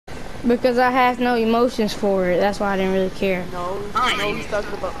Because I have no emotions for it. That's why I didn't really care. No, he's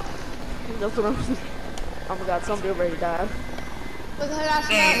talking about. That's what I'm saying. Oh my god, somebody already died.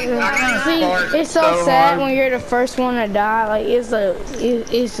 See, it's so sad when you're the first one to die. Like it's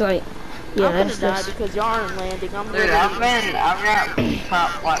like, yeah, I'm gonna die because y'all aren't landing. Dude, I've got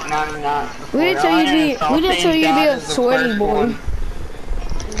top like 99. We didn't tell you to be a sweaty boy.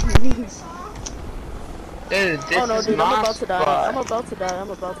 Dude, this oh no, is dude, my I'm about to die. spot. I'm about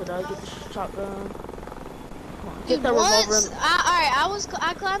to die. Get the shotgun. Dude, Get the revolver. Alright,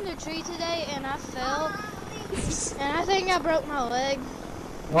 I climbed a tree today and I fell. And I think I broke my leg.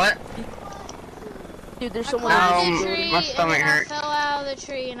 What? Dude, there's someone I in climbed the a tree. tree My and stomach then I hurts. fell out of the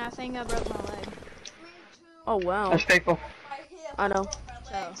tree and I think I broke my leg. Oh wow. There's people. I know.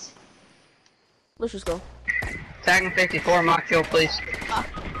 So. Let's just go. Tagging 54, mock kill, please.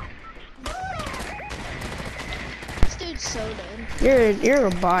 This dude's so dead. You're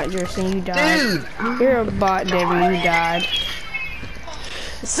a bot, Jerson. You died. Dude! You're a bot, Debbie. You died.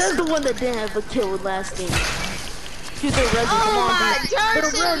 Says the one that didn't have a kill last game. Dude, they're resin. Oh Come on, my, dude.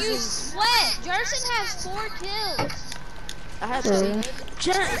 Jerson, you sweat. Jerson has 4 kills. I had to.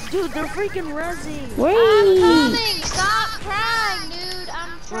 Dude, they're freaking resin. Wait. I'm coming. Stop crying, dude.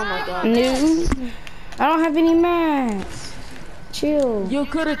 I'm trying. Oh my god. Noob. I don't have any mats. Chill. You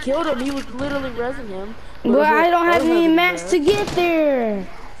could have killed him. He was literally resin him. But I don't have any mats to get there.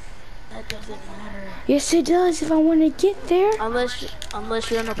 That doesn't matter. Yes, it does if I want to get there. Unless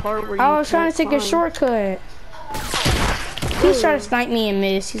you're in a part where you I was trying to take a climb. shortcut. He's trying to snipe me and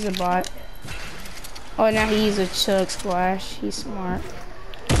miss. He's a bot. Oh, now he used a chug splash. He's smart.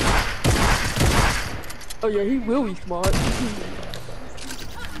 Oh yeah, he will be smart.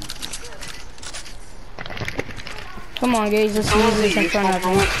 Come on, guys, let's use this in front of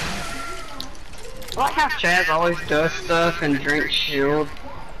him. I like how Chaz always does stuff and drinks shield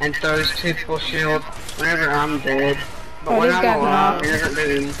and throws typical shield whenever I'm dead. But when I'm alive, he doesn't do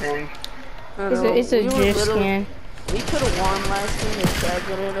anything. It's a drift skin. We could have won last game if Chaz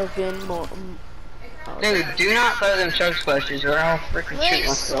wouldn't have been more. Dude, do not throw them chug splashes or I'll freaking shoot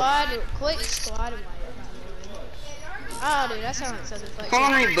myself. Quick squad. Oh, dude, that sounds like such a flex. Come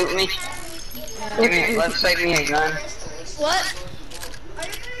on, reboot me. Give me, let's save me a gun. What?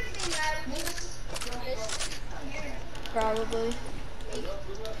 Probably.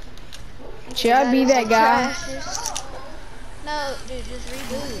 Should I be that guy? No, dude, just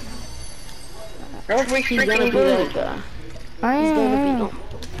reboot. He's gonna be that guy. I am.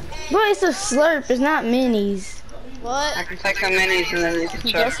 But it's a slurp, it's not minis. What? I can take the minis and then you can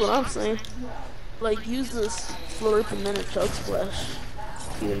chug. That's what I'm saying. Like, use this slurp and then a chug splash.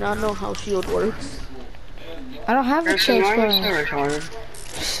 Do you not know how shield works? I don't have a chug splash.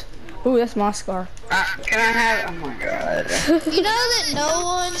 Retarded. Ooh, that's my scar. Can I have? Oh my god. You know that no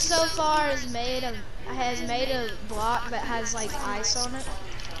one so far has made a block that has like ice on it.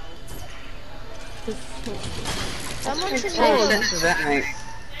 Someone should make What sense does that make?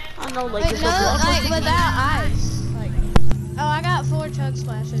 I know, like, like without ice. Like, oh, I got 4 chug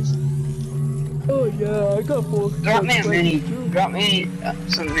splashes. Oh yeah, I got 4. Drop me a mini. Drop me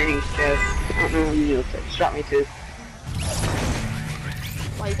some minis, Chaz. I don't know how you do it. Just drop me 2.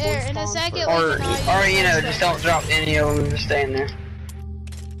 Like, There, in a second Or we can all use you know, chug just don't drop any of them. Just stay in there.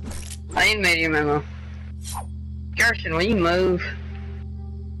 I need medium ammo. Garrison, will you move?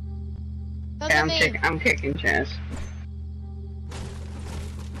 Come Okay, to me. I'm kicking Chaz.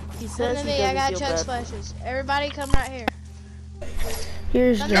 He Come says to he me, I got doesn't feel chug bad. splashes. Everybody come right here.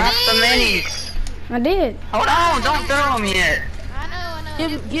 Here's Come the. to Drop the me. minis. I did. Hold on, don't throw them yet. I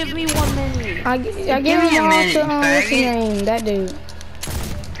know. Give me 1 mini. I gave me him a all minute, to what's his faggot. name? That dude.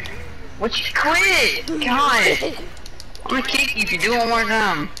 What you quit? God. I'm gonna kick you if you do it one more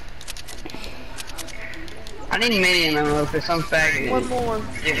time. I need medium ammo for some faggot. 1 more.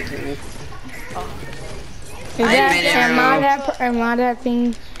 Give it to me. Is that, am I that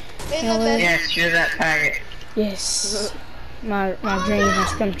thing? In the bed. Yes, you're that faggot. Yes. My dream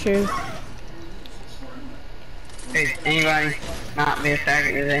has come true. Hey, anybody not be a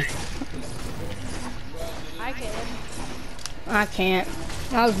faggot today? I can. I can't.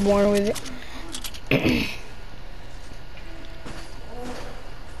 I was born with it.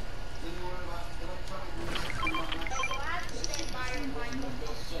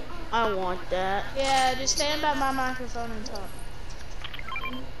 I want that. Yeah, just stand by my microphone and talk.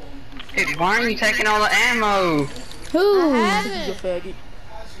 Dude, why are you taking all the ammo? Who? I You haven't. faggot.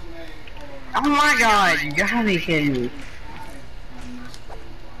 Oh my god, you gotta be kidding me.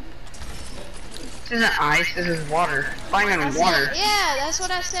 This isn't ice, this is water. Flying I on said, water. yeah, that's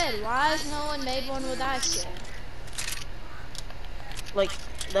what I said. Why has no one made one with ice yet? Like,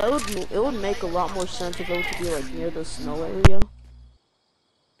 it would make a lot more sense if it were to be like near the snow area.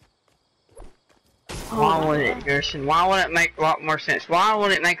 Why would it, Gerson? Why would it make a lot more sense? Why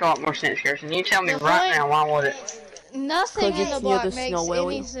would it make a lot more sense, Gerson? You tell me right now, why would it? Nothing in the it's near block the makes snow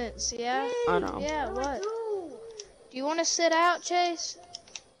any area. sense, yeah? I know. Yeah, what? Do you want to sit out, Chase?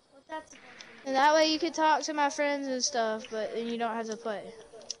 And that way you can talk to my friends and stuff, but then you don't have to play.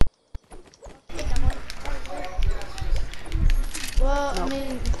 Well, I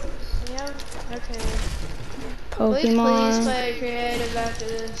mean, yeah, okay. Please Pokemon. play creative after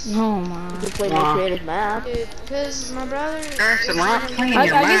this. Oh my. You can play more creative map. Dude, because my brother... Gerson, we're not playing I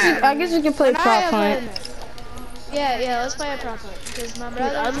your guess map. I guess we can play prop hunt. Yeah, let's play a prop hunt. Because my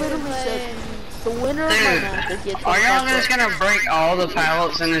brother... I literally said the winner of my map that gets Are y'all just gonna break all the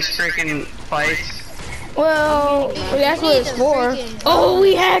pallets in this freaking place? Well, that's what it's for. Oh,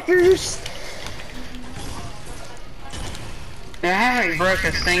 we hackers! I haven't broke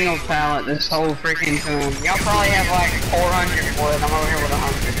a single pallet this whole freaking time. Y'all probably have like 400 wood. I'm over here with 100.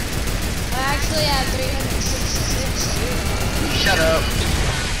 I actually have 366. Shut up.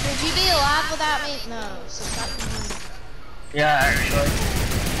 Would you be alive without me? No. So stop complaining. Yeah, actually.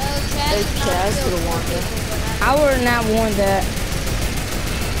 Oh, Chaz would've won that. I would not want that.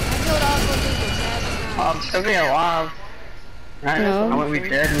 I killed all 4 people. Chaz did not. I'll still be alive. Right? No. I wouldn't be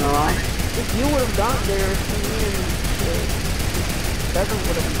dead in the life. If you would have gotten there, me and Devin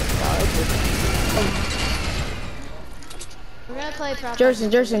would have died. We're gonna play prop.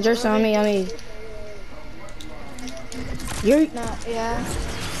 Jerson, on me. You're... No, yeah.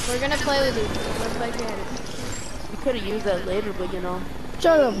 We're gonna play with you. We're gonna play creative. You could have used that later, but you know.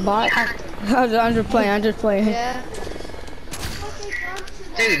 Shut up, bot. I'm just playing. Yeah.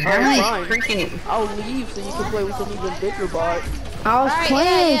 Dude, how many Fine. freaking... I'll leave so you can play with an even bigger bot. I was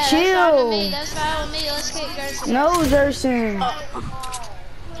playing, chill. That's fine with me. Let's kick Gerson. No, Jerson.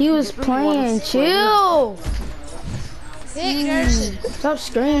 He was playing, chill. Kick Gerson. Stop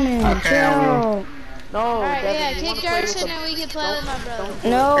screaming, Okay, chill. No, Alright, Devin, yeah, you kick wanna play with Gerson the- and we can play with my brother.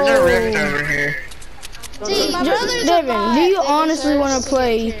 There's a rift No. over here. See, my brother's a Devin, bot do you that honestly want deserves to get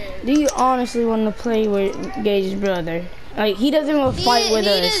play? carried. Do you honestly want to play with Gage's brother? Like, he doesn't even fight with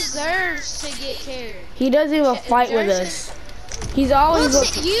He us. deserves to get carried. He doesn't even fight with us. He's always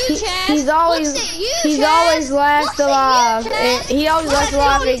Looks at you, Chaz. he's always Looks at you, he's Chaz. always last Looks at you, alive. Chaz. And he always last Looks at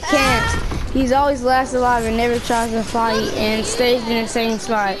alive you, and can't. He's always last alive and never tries to fight and stays in the same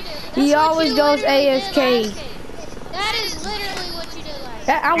spot. He always goes AFK. That is literally what you did last.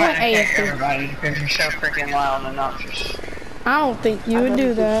 I I'm went gonna kick AFK. everybody because you're so freaking loud and obnoxious. I don't think you would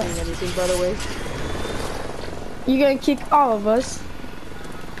do that. Anything, by the way. You're gonna kick all of us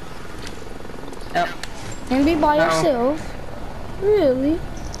Yep. and be by No. yourself. Really?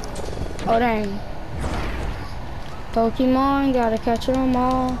 Oh dang. Pokemon, gotta catch them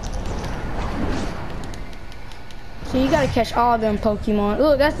all. So you gotta catch all them Pokemon.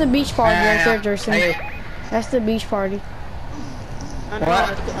 Look, that's the beach party right there, Jerson. Hey, That's the beach party. I know,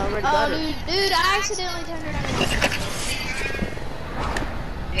 What? I already got it. Dude, I accidentally turned it on.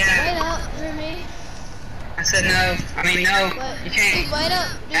 yeah, Wait up for me. I said no. I mean, no. What? You can't. Wait up.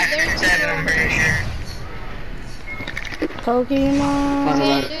 Dude, After there's 7, I'm people. pretty sure. Pokemon.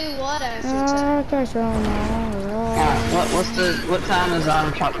 Can't do what after 10? Catch 'em all. Alright, what time is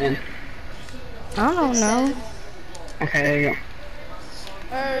Iron Chop in? I don't know. Okay, there you go.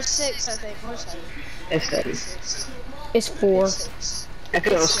 Or 6, I think. Or 7. It's 7. It's 4. 6. If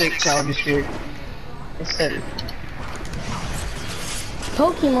it was 6, I would be sure. It's 7.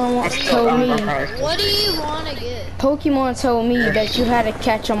 Pokemon I'm still told I'm me. surprised. What do you want to get? Pokemon told me that you had to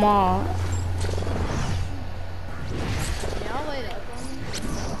catch them all. Y'all wait up on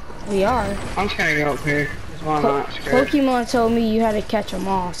me. We are. I'm just gonna go up here. That's why I'm not scared. Pokemon told me you had to catch them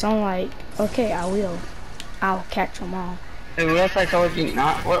all. So I'm like, okay, I will. I'll catch them all. Hey, what if I told you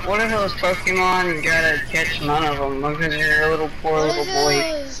not? What if it was Pokemon and gotta catch none of them because you're a little poor What little if boy?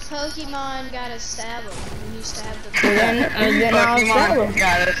 it was Pokemon gotta stab him and you stab them? Then I'll stab Pokemon 'em.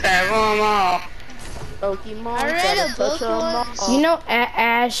 gotta stab them all. Pokemon, I read gotta a book touch 'em once. all. You know,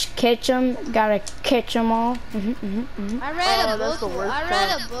 Ash Ketchum gotta catch them all. I read Oh, a that's book. the worst I read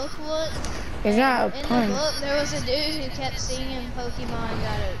part. a book once. It's not a In the pun. book, there was a dude who kept singing Pokemon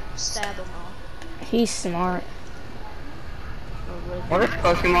gotta stab them all. He's smart. What if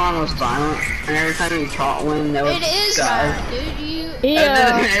Pokemon was violent and every time you caught one, they would It is die? violent, dude. You.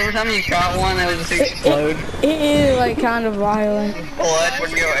 Yeah, Every time you caught one, they would just explode. it is like kind of violent. Blood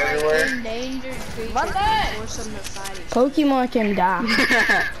would go everywhere. Endangered creatures and force them to fight each Pokemon can die.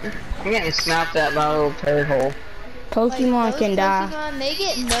 I'm getting snapped at by a little turd hole. Pokemon those can die. Pokemon, they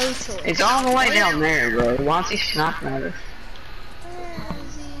get no choice. It's all the way down there, bro. Why is he snapping at us? Where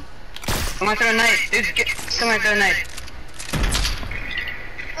is he? Somebody throw a knife. Dude, somebody throw a knife.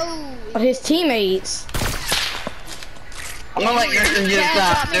 Oh. His teammates. I'm gonna let Gerson do the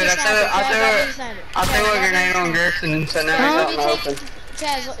stop. Dude, I threw a grenade on Gerson, so now he's out in the open.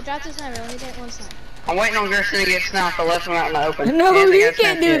 Chaz, drop the sniper. Let me take one sniper. I'm waiting on Gerson to get sniped. I left him out in the open. No, you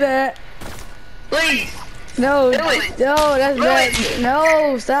can't do that. Please! No, Do it. no, that's Do bad. it.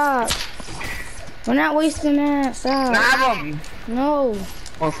 No, stop. We're not wasting that. Stop. Snipe him! No.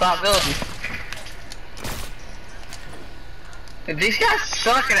 Well, stop building. Dude, these guys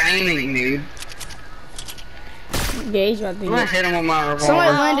suck at aiming, dude. Yeah, he's about to I'm gonna hit him with my revolver.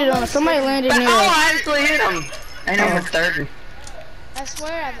 Somebody landed on. Somebody landed near Oh, us. I actually hit him. I know for 30. I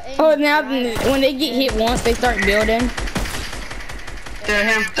swear I've aimed. Oh, now right when they get hit once, they start building. Did I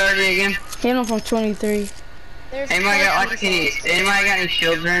hit him for 30 again? Hit them from 23. There's Anybody got like 40 anybody got any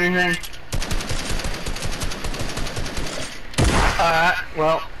shields or anything? Alright,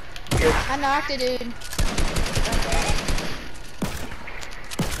 well, good. I knocked a dude.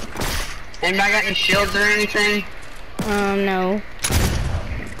 Anybody got any shields or anything? No.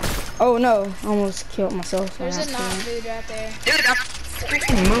 Oh no, I almost killed myself. There's a knock dude right there. Dude, I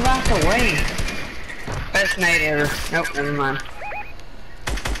freaking move out the way. Best nade ever. Nope, never mind.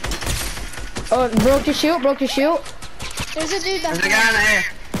 Oh, broke your shield, broke your shield. There's a dude There's behind a guy in the air.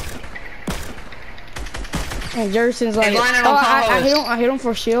 And Jerson's like, He's landing oh, on I hit him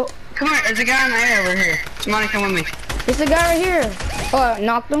for shield. Come here, there's a guy in the air over here. Somebody come with me. It's the guy right here. Oh, I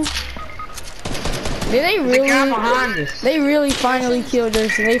knocked him. Did they There's a guy really? behind us. They really finally killed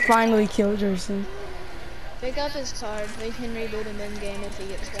Jerson. They finally killed Jerson. Pick up his card. We can rebuild him in game if he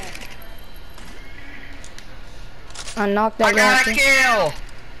gets back. I knocked that I got guy. a kill.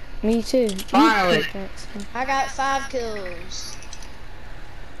 Me too. Finally. I got 5 kills.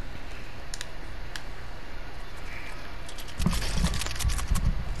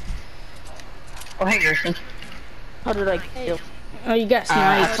 Oh, hey, Gerson. How did I kill? Oh, you got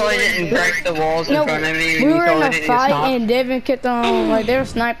I sniped. totally didn't break the walls in No, front of me. we You were totally in a didn't fight stop. and Devin kept on, like, they were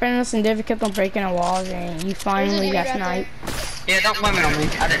sniping us and Devin kept on breaking the walls and you finally dude got right sniped. Yeah, don't blame it on me.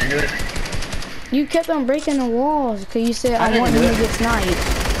 I didn't do it. You kept on breaking the walls because you said I I want didn't him do to it. get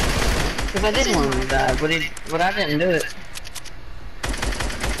sniped. Because I didn't want him to die, but I didn't do it.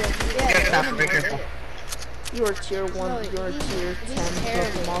 Yeah, You gotta stop and be careful. You are tier 1, No, you are he's- tier he's 10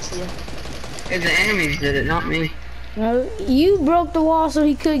 terrible. Mafia. If the enemies did it, not me. No, you broke the wall so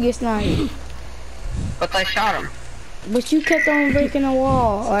he could get sniped. But they shot him. But you kept on breaking the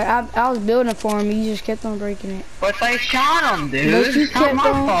wall. Like, I was building for him, you just kept on breaking it. But they shot him, dude. But you It's not kept my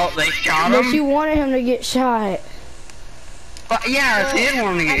on- fault they shot But him. you wanted him to get shot. But yeah, I did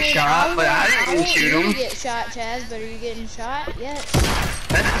want him to get shot, but I didn't shoot You him. get shot, Chaz, but are you getting shot? Yes.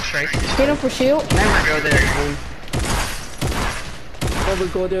 That's the trick. Hit him for shield. Never go there again. Never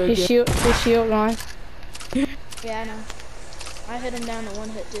go there His again. shield line. Yeah, I know. I hit him down to 1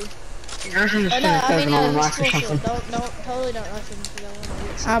 hit too. Gerson just Oh should no, have I taken mean on no, the he's mic or full shield. something. Totally don't rush him because I want to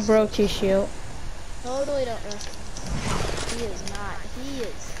get I some. broke his shield. Totally don't rush him. He is not.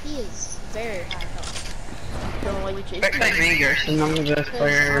 He is very high health. Don't let you chase Expect me, Gerson. I'm the best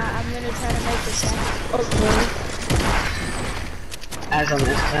player I'm gonna try to make this happen. as on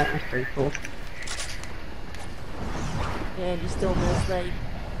this set. That's pretty cool. and you still missed that.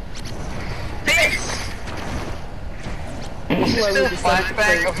 This is a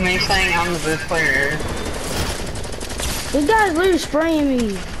flashback of me saying I'm the best player. This guy's literally spraying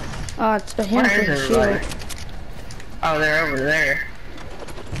me. It's him Where for is the everybody? shield. Oh, they're over there.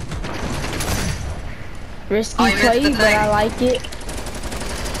 Risky Oh, you missed play, the but thing. I like it.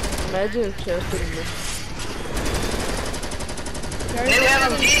 Imagine if Chaz didn't miss. New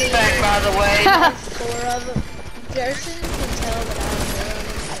LMG's back, by the way. 4 of them. Gerson can tell that I'm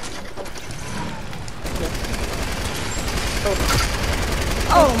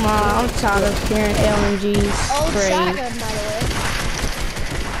Oh my, I'm tired of hearing LMGs old spray. shotgun, by the way.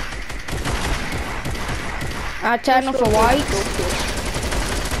 I tagged him for white.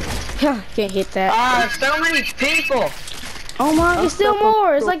 Can't hit that. So many people. Oh my, there's still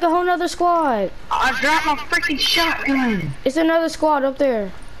more. It's like a whole nother squad. I dropped my freaking shotgun. It's another squad up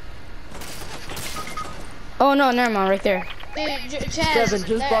there. Oh no, never mind, right there. Dude, Chaz, Devin,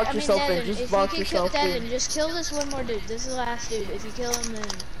 just box yourself in, just box yourself in. Devin, just kill this one more dude. This is the last dude. If you kill him, then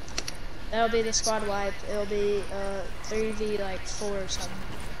that'll be the squad wipe. It'll be 3v like 4 or something.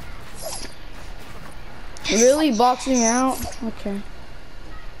 Really boxing me out? Okay.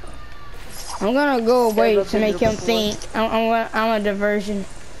 I'm gonna go away to make him think. I'm a diversion.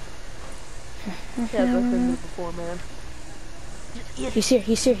 Chaz, I've been there before, man. He's here.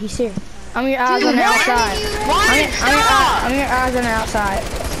 He's here. He's here. I'm your eyes on the outside. I'm your eyes on the outside.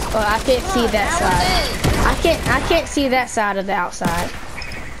 Oh, I can't see that side. I can't see that side of the outside.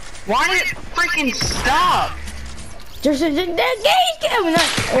 Why did it freaking stop? There's a that gay coming up.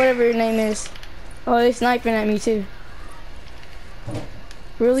 Whatever your name is. Oh, they sniping at me too.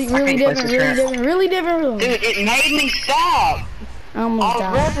 Really different. Dude, it made me stop. I almost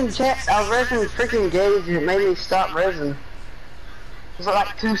died. I was resing freaking gauge and it made me stop resing. It was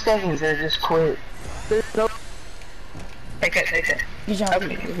like 2 seconds and it just quit. There's no... Take it. Good job.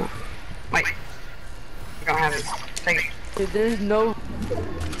 Okay. Wait. I don't have it. Take it. Dude,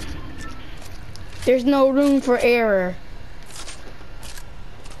 There's no room for error.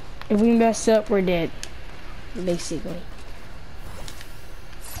 If we mess up, we're dead. Basically.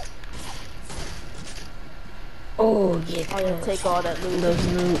 Oh, get I'm gonna take all that loot. those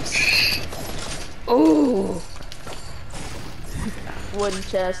loots. Oh. Wooden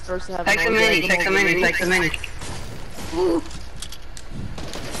chest versus having Take the mini.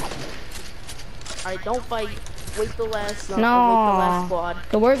 Alright, don't fight. Wait the last No. wait the last squad.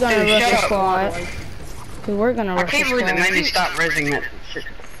 Cause we're gonna Dude, rush shut the up. squad. Cause we're gonna I rush the can't believe it made squad. me stop resing that shit.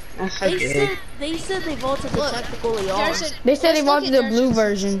 That's so gay. They said they vaulted the technically on. Jerson, They said they let's wanted look the at blue Jerson's-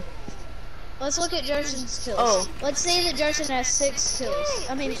 version. Let's look at Jerson's kills. Oh. Let's say that Jerson has 6 kills.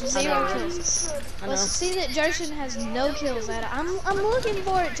 I mean, 0 kills. I know. Let's see that Jerson has no kills at it. I'm looking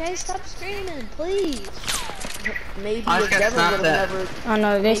for it, Jay. Stop screaming, please. Maybe I if just Devin got would that. have never. I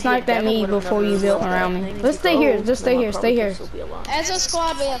know they maybe sniped if at Devin me would've before never you built left around that me. thing, Let's he'd stay go, here. "Oh, Just then stay I'll here. Stay probably here. still be alive." As a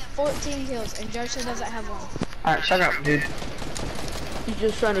squad, we have 14 kills, and Jerson doesn't have one. Alright, shut up, dude. He's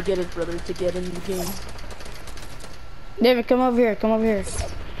just trying to get his brother to get in the game. David, come over here. Come over here.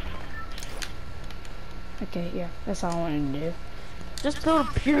 Okay, yeah, that's all I wanted to do. Just build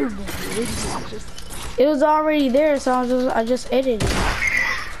a pyramid. Just It was already there, so I just edited it.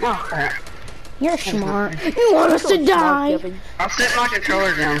 Oh crap. You're smart. You want us to so smart, die? Devin. I'll set my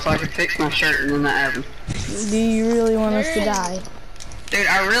controller down so I can fix my shirt and then that happens. Do you really want us to die? Dude,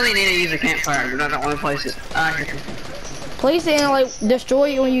 I really need to use a campfire, but I don't want to place it. Place it and like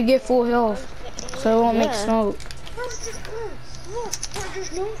destroy it when you get full health, so it won't make Yeah. smoke.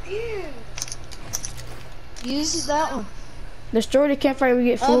 Use that one. Destroy the campfire when we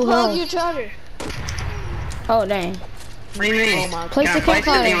get full Unplug your health. charger. Oh dang. What do you mean? Oh my Place Can I the place it?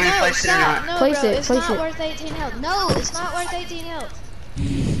 Do you campfire. want me to No, place it or stop. not? No, Place bro, it, it's place not it. worth 18 health. No, it's not worth 18 health.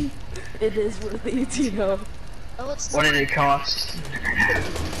 It is worth it, you know. Oh, it's What not. did it cost?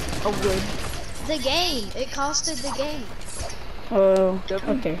 Oh good. The game. It costed the game. Oh,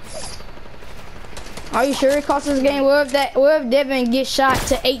 okay. Are you sure it costs this game? What if Devin gets shot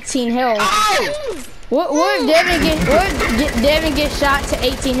to 18 health? Oh! What if Devin gets shot to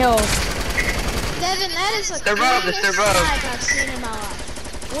 18 health? Devin, that is the They're both, cleanest they're both. snipe I've seen in my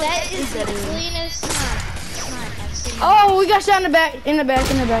life. That is the cleanest snipe I've seen. Oh, we got shot in the back. Yep.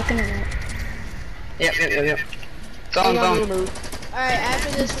 It's on, Hang on, it's on. move. Alright,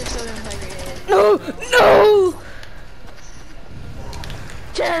 after this, we're still gonna play Grenade. No.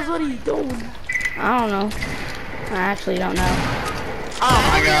 Chaz, what are you doing? I don't know. I actually don't know. Oh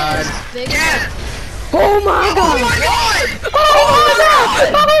my god. Big Yes! Oh my god! Oh my god! Oh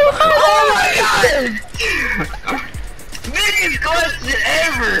my god!